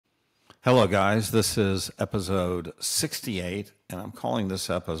Hello, guys. This is episode 68, and I'm calling this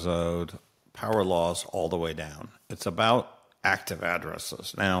episode Power Laws All the Way Down. It's about active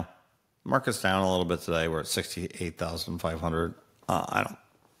addresses. Now, market's down a little bit today. We're at 68,500.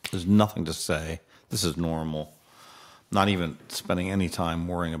 There's nothing to say. This is normal. Not even spending any time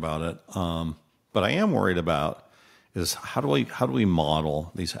worrying about it. But I am worried about is how do we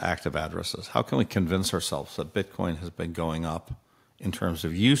model these active addresses? How can we convince ourselves that Bitcoin has been going up in terms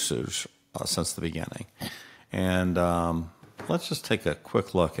of usage since the beginning? And let's just take a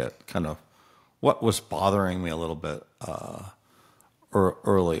quick look at kind of what was bothering me a little bit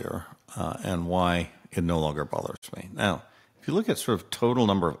earlier and why it no longer bothers me. Now, if you look at sort of total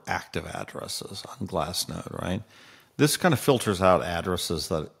number of active addresses on Glassnode, right? This kind of filters out addresses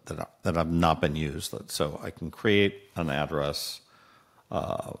that have not been used. So I can create an address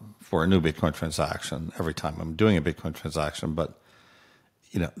for a new Bitcoin transaction every time I'm doing a Bitcoin transaction, but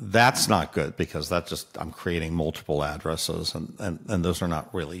that's not good because I'm creating multiple addresses and those are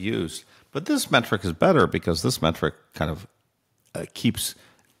not really used. But this metric is better because this metric kind of keeps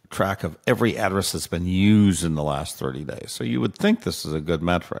track of every address that's been used in the last 30 days. So you would think this is a good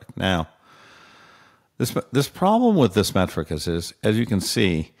metric. Now, this problem with this metric is, as you can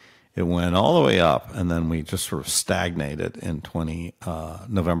see, it went all the way up, and then we just sort of stagnated in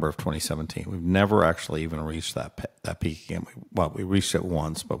November of 2017. We've never actually even reached that peak again. We reached it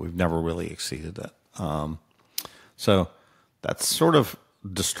once, but we've never really exceeded it. So that's sort of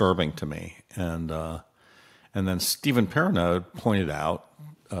disturbing to me. And then Stephen Paranode pointed out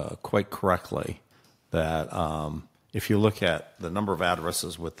quite correctly that if you look at the number of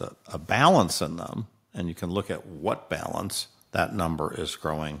addresses with a balance in them, and you can look at what balance, that number is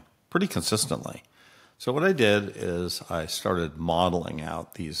growing pretty consistently. So what I did is I started modeling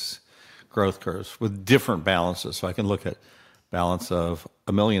out these growth curves with different balances. So I can look at balance of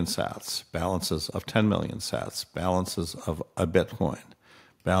 1 million sats, balances of 10 million sats, balances of a Bitcoin,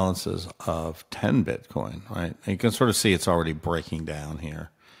 balances of 10 Bitcoin, right? And you can sort of see it's already breaking down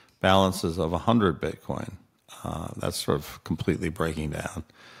here. Balances of 100 Bitcoin, that's sort of completely breaking down.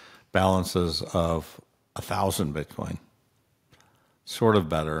 Balances of 1,000 Bitcoin, sort of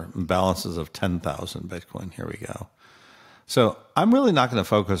better. Balances of 10,000 Bitcoin, here we go. So I'm really not going to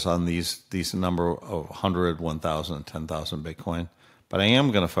focus on these number of 100, 1,000, and 10,000 Bitcoin, but I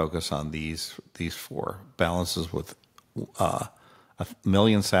am going to focus on these four balances with 1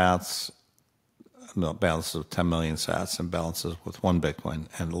 million sats, balances of 10 million sats, and balances with 1 Bitcoin,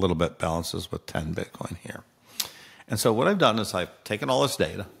 and a little bit balances with 10 Bitcoin here. And so what I've done is I've taken all this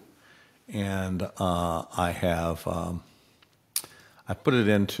data, and I put it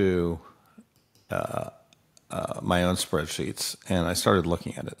into my own spreadsheets, and I started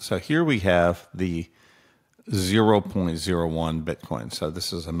looking at it. So here we have the 0.01 Bitcoin. So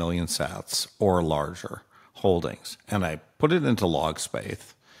this is 1 million sats or larger holdings. And I put it into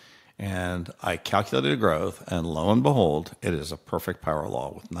Logspace, and I calculated growth, and lo and behold, it is a perfect power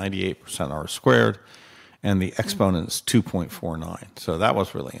law with 98% R squared, and the exponent is 2.49. So that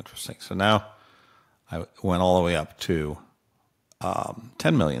was really interesting. So now I went all the way up to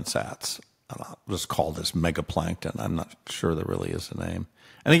 10 million sats. I'll just call this megaplankton. I'm not sure there really is a name.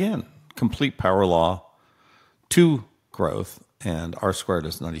 And again, complete power law, 2 growth, and R squared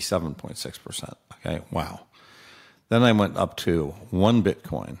is 97.6%. Okay, wow. Then I went up to 1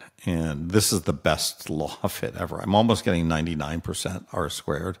 Bitcoin, and this is the best law fit ever. I'm almost getting 99% R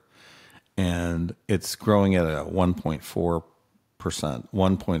squared, and it's growing at a 1.4%,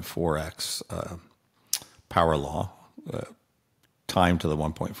 1.4x power law, time to the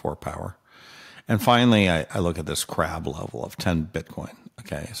 1.4 power. And finally, I look at this crab level of 10 Bitcoin.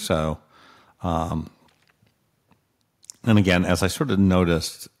 Okay, so, and again, as I sort of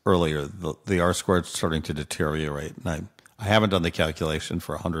noticed earlier, the R squared is starting to deteriorate. And I haven't done the calculation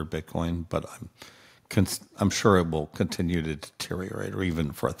for 100 Bitcoin, but I'm sure it will continue to deteriorate, or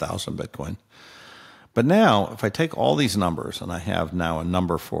even for 1,000 Bitcoin. But now, if I take all these numbers, and I have now a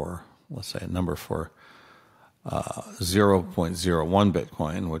number for, let's say, a number for 0.01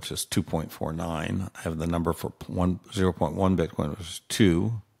 Bitcoin, which is 2.49. I have the number for 0.1 Bitcoin, which is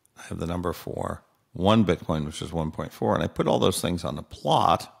 2. I have the number for 1 Bitcoin, which is 1.4. And I put all those things on a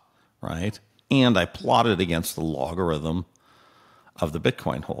plot, right? And I plot it against the logarithm of the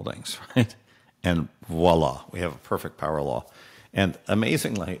Bitcoin holdings, right? And voila, we have a perfect power law. And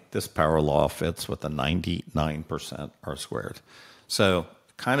amazingly, this power law fits with a 99% R squared. So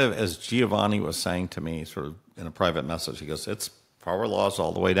kind of as Giovanni was saying to me sort of in a private message, he goes, it's power laws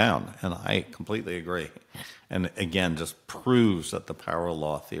all the way down. And I completely agree. And again, just proves that the power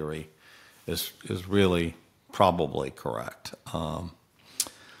law theory is really probably correct.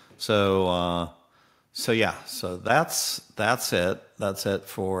 So yeah, so that's it. That's it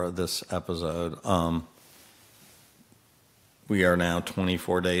for this episode. We are now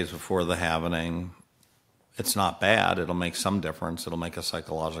 24 days before the halvening. It's not bad. It'll make some difference. It'll make a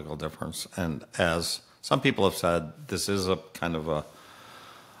psychological difference. And as some people have said, this is a kind of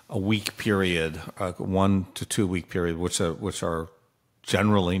a week period, a 1 to 2 week period, which are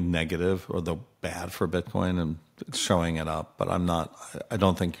generally negative or the bad for Bitcoin, and it's showing it up. But I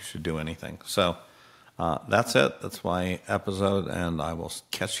don't think you should do anything. So that's it. That's my episode, and I will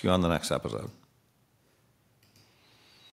catch you on the next episode.